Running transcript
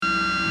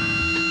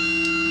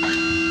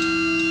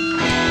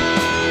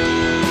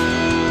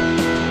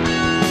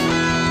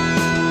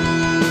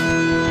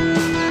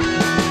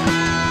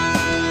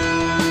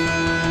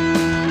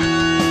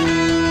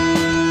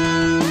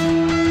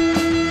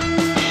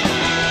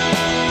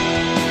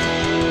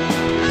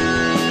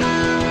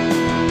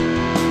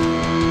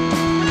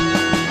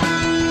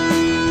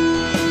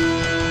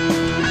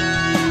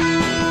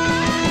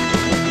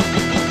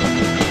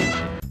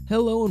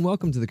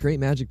Welcome to the Create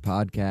Magic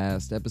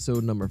Podcast,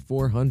 episode number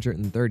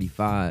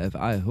 435.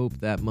 I hope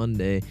that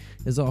Monday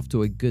is off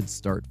to a good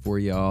start for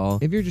y'all.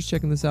 If you're just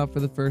checking this out for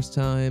the first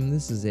time,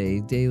 this is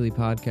a daily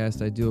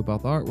podcast I do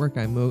about the artwork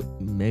I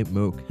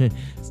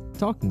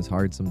talking is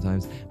hard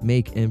sometimes,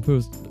 make and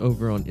post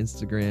over on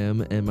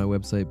Instagram and my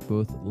website,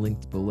 both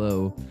linked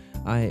below.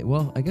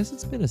 I guess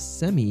it's been a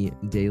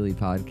semi-daily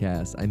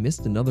podcast. I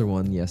missed another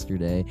one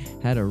yesterday,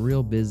 had a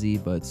real busy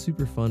but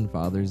super fun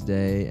Father's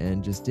Day,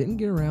 and just didn't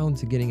get around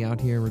to getting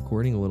out here and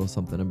recording a little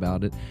something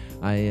about it.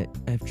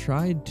 I've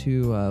tried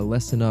to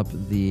lessen up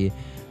the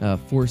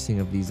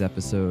forcing of these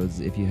episodes,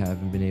 if you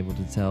haven't been able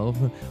to tell.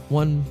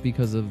 One,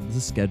 because of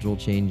the schedule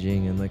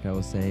changing, and like I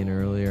was saying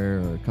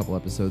earlier, or a couple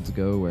episodes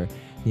ago, where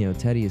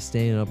Teddy is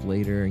staying up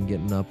later and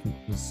getting up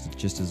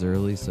just as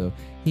early, so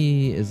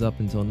he is up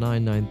until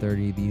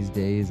 9:30 these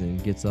days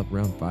and gets up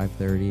around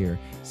 5:30 or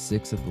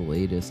 6 at the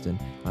latest, and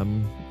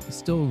I'm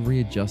still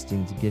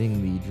readjusting to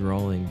getting the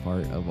drawing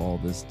part of all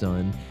this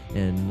done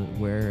and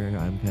where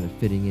I'm kind of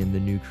fitting in the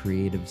new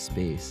creative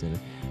space, and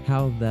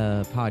how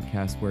the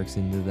podcast works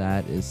into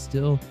that is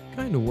still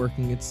kind of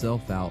working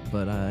itself out,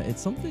 but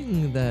it's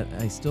something that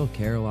I still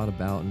care a lot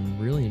about and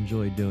really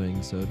enjoy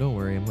doing, so don't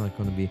worry, I'm not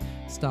going to be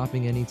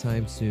stopping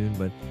anytime soon,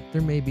 but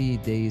there may be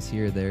days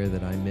here or there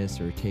that I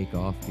miss or take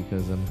off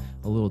because I'm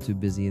a little too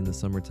busy in the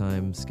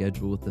summertime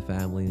schedule with the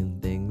family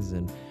and things,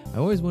 and I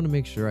always want to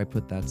make sure I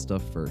put that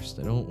stuff first.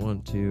 I don't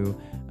want to,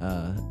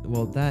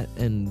 that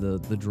and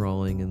the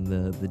drawing and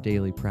the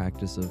daily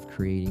practice of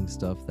creating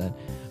stuff that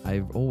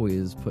I've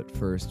always put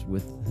first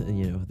with,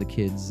 the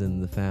kids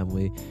and the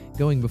family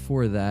going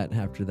before that,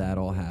 after that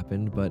all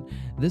happened. But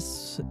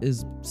this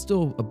is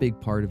still a big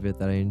part of it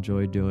that I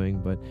enjoy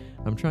doing, but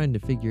I'm trying to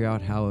figure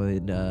out how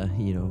it,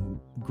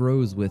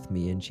 grows with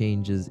me and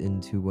changes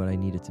into what I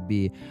need it to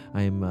be.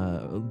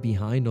 I'm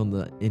behind on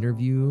the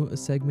interview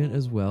segment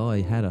as well.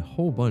 I had a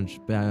whole bunch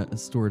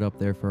stored up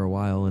there for a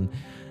while, and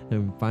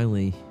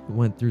finally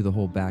went through the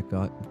whole back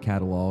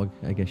catalog,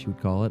 I guess you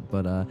would call it.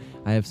 But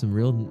I have some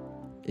real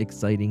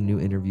exciting new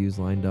interviews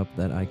lined up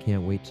that I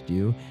can't wait to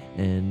do,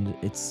 and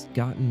it's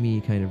gotten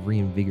me kind of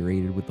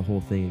reinvigorated with the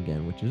whole thing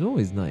again, which is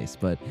always nice.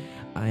 But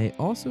I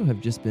also have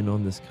just been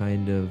on this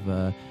kind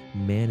of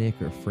manic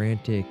or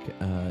frantic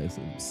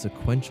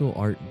sequential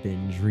art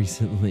binge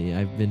recently.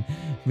 I've been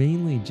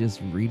mainly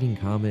just reading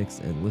comics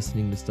and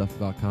listening to stuff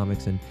about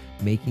comics and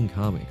making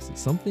comics. It's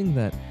something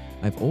that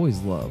I've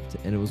always loved,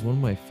 and it was one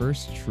of my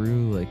first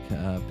true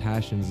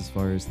passions as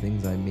far as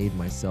things I made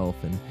myself,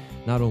 and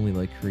not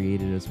only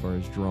created as far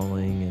as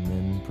drawing and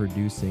then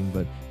producing,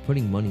 but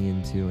putting money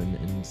into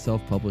and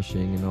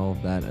self-publishing and all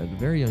of that at a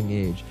very young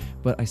age.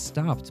 But I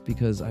stopped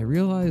because I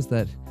realized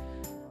that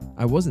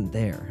I wasn't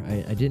there.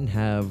 I didn't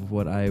have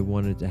what I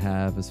wanted to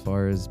have as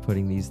far as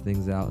putting these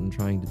things out and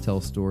trying to tell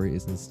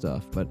stories and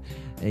stuff. But,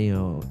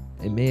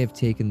 it may have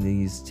taken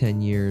these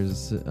 10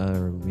 years,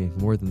 or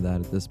more than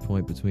that at this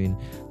point, between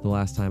the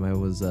last time I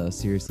was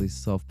seriously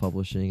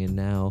self-publishing and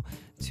now,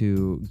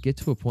 to get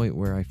to a point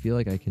where I feel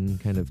like I can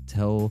kind of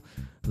tell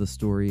the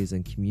stories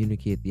and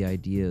communicate the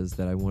ideas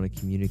that I want to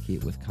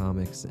communicate with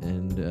comics,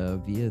 and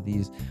via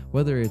these,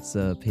 whether it's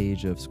a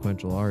page of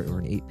sequential art or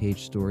an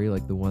 8-page story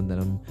like the one that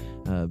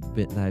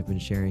I've been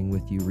sharing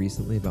with you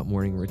recently about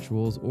morning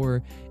rituals,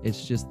 or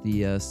it's just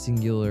the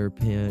singular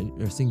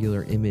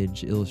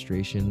image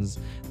illustrations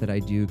that I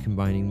do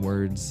combining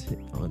words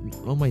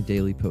on my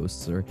daily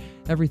posts, or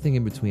everything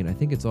in between. I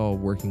think it's all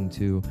working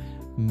to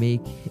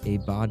make a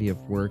body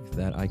of work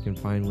that I can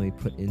finally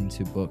put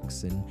into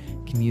books and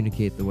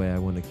communicate the way I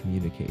want to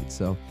communicate.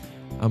 So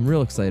I'm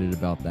real excited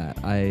about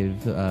that.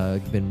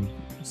 I've been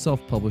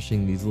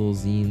self-publishing these little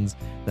zines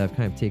that have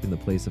kind of taken the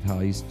place of how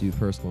I used to do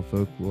personal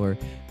folklore,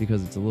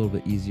 because it's a little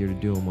bit easier to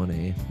do them on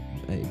a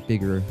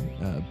bigger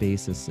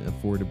basis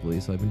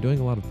affordably. So I've been doing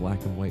a lot of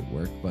black and white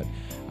work, but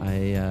I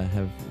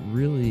have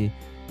really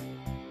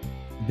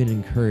been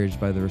encouraged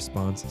by the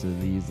response to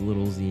these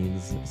little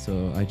zines.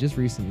 So I just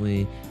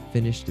recently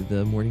finished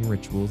the Morning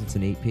Rituals. It's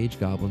an 8-page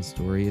Goblin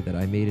story that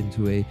I made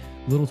into a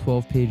little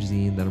 12-page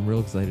zine that I'm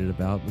real excited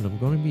about, and I'm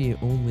going to be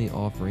only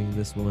offering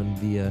this one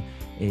via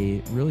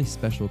a really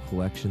special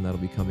collection that'll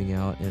be coming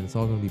out, and it's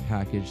all going to be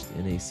packaged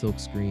in a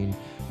silkscreen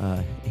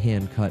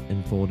hand-cut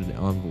and folded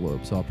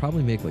envelope. So I'll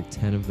probably make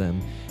 10 of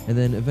them, and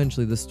then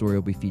eventually this story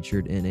will be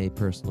featured in a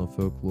personal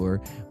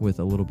folklore with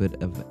a little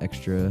bit of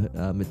extra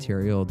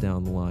material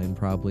down the line,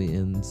 probably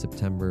in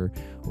September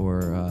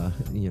or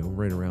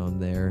right around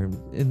there.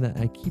 And that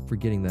I keep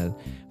forgetting that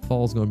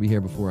fall's going to be here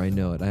before I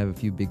know it. I have a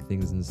few big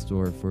things in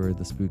store for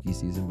the spooky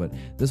season, but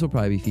this will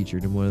probably be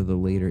featured in one of the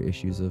later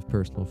issues of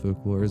personal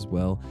folklore as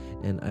well,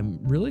 and I'm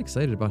really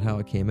excited about how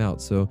it came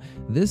out. So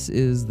this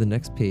is the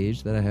next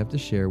page that I have to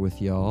share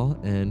with y'all,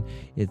 and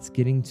it's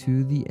getting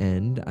to the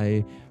end.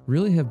 I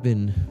really have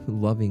been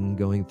loving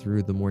going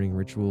through the morning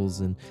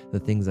rituals and the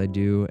things I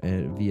do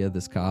via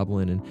this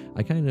Goblin, and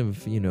I kind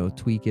of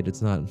tweak it.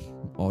 It's not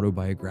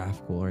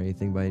autobiographical or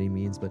anything by any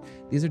means, but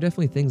these are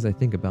definitely things I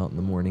think about in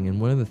the morning. And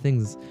one of the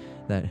things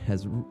that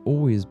has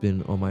always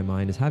been on my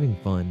mind is having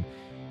fun.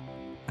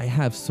 I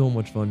have so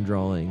much fun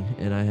drawing,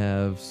 and I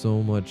have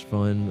so much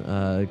fun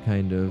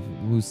kind of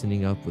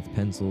loosening up with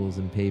pencils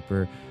and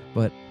paper,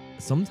 but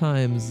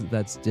sometimes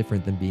that's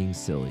different than being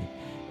silly.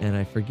 And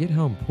I forget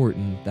how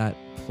important that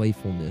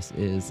playfulness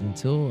is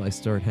until I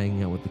start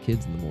hanging out with the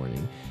kids in the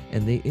morning,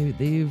 and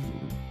they've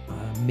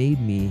made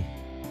me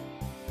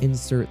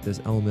insert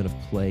this element of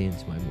play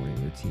into my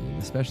morning routine,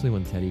 especially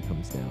when Teddy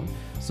comes down.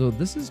 So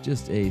this is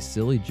just a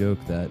silly joke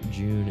that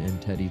June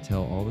and Teddy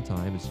tell all the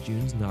time. It's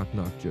June's knock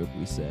knock joke,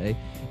 we say.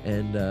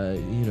 And,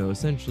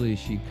 essentially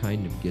she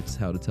kind of gets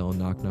how to tell a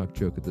knock knock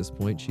joke at this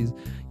point. She's,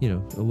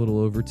 a little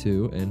over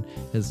 2 and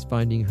is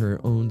finding her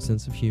own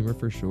sense of humor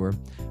for sure.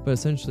 But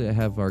essentially I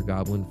have our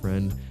goblin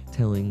friend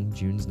telling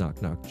June's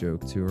knock knock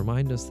joke to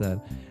remind us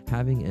that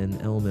having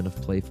an element of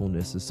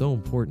playfulness is so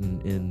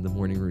important in the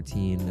morning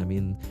routine. I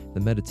mean, the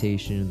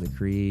meditation,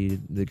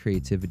 the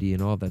creativity,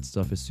 and all that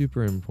stuff is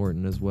super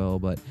important as well.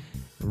 But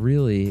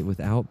really,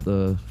 without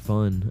the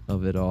fun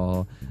of it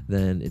all,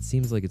 then it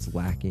seems like it's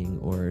lacking,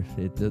 or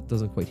it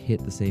doesn't quite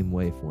hit the same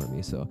way for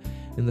me. So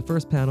in the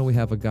first panel, we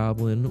have a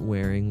goblin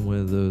wearing one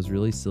of those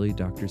really silly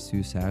Dr.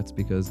 Seuss hats,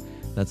 because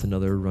that's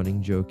another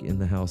running joke in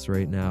the house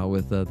right now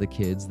with the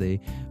kids.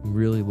 They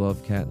really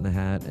love Cat in the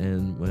Hat,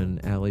 and when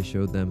Allie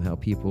showed them how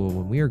people,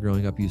 when we were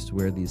growing up, used to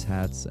wear these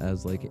hats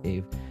as like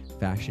a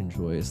fashion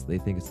choice, they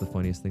think it's the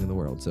funniest thing in the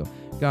world. So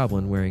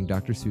Goblin wearing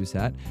Dr. Seuss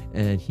hat,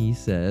 and he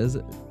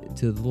says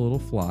to the little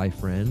fly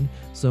friend,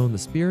 "So in the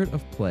spirit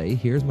of play,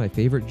 here's my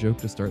favorite joke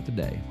to start the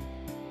day."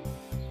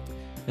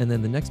 And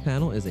then the next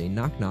panel is a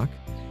knock knock,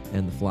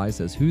 and the fly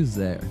says, "Who's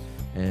there?"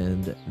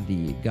 And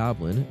the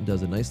goblin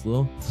does a nice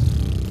little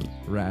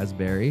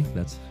raspberry.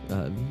 That's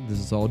this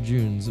is all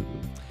June's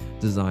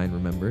design,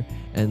 remember.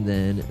 And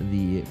then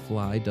the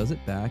fly does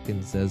it back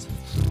and says,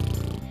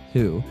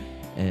 "Who?"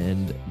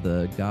 And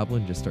the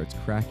goblin just starts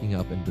cracking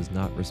up and does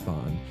not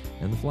respond.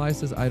 And the fly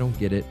says, "I don't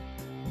get it.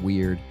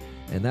 Weird."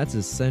 And that's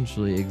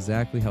essentially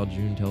exactly how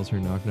June tells her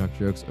knock-knock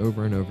jokes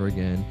over and over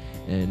again.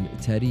 And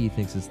Teddy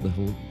thinks it's the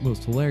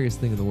most hilarious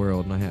thing in the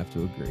world, and I have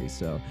to agree.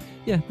 So,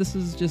 yeah, this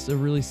is just a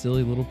really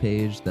silly little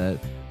page that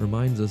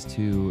reminds us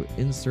to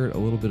insert a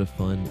little bit of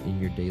fun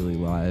in your daily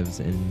lives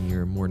and in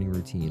your morning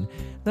routine.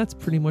 That's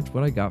pretty much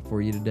what I got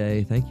for you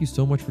today. Thank you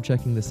so much for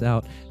checking this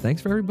out.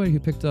 Thanks for everybody who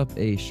picked up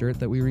a shirt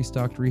that we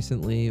restocked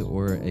recently,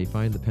 or a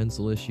Find the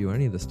Pencil issue, or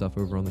any of the stuff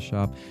over on the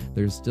shop.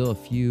 There's still a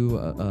few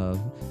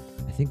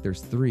I think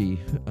there's 3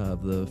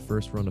 of the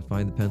first run of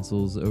Find the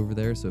Pencils over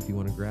there, so if you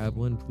want to grab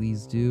one,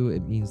 please do.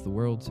 It means the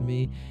world to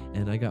me,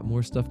 and I got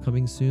more stuff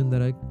coming soon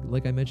that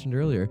like I mentioned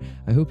earlier.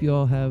 I hope you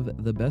all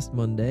have the best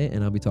Monday,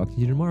 and I'll be talking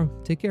to you tomorrow.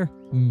 Take care.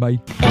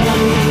 Bye.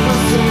 Everyone's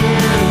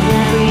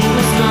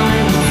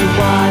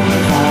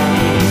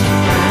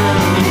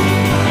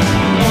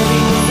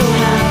so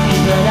happy,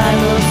 but I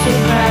look so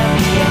proud.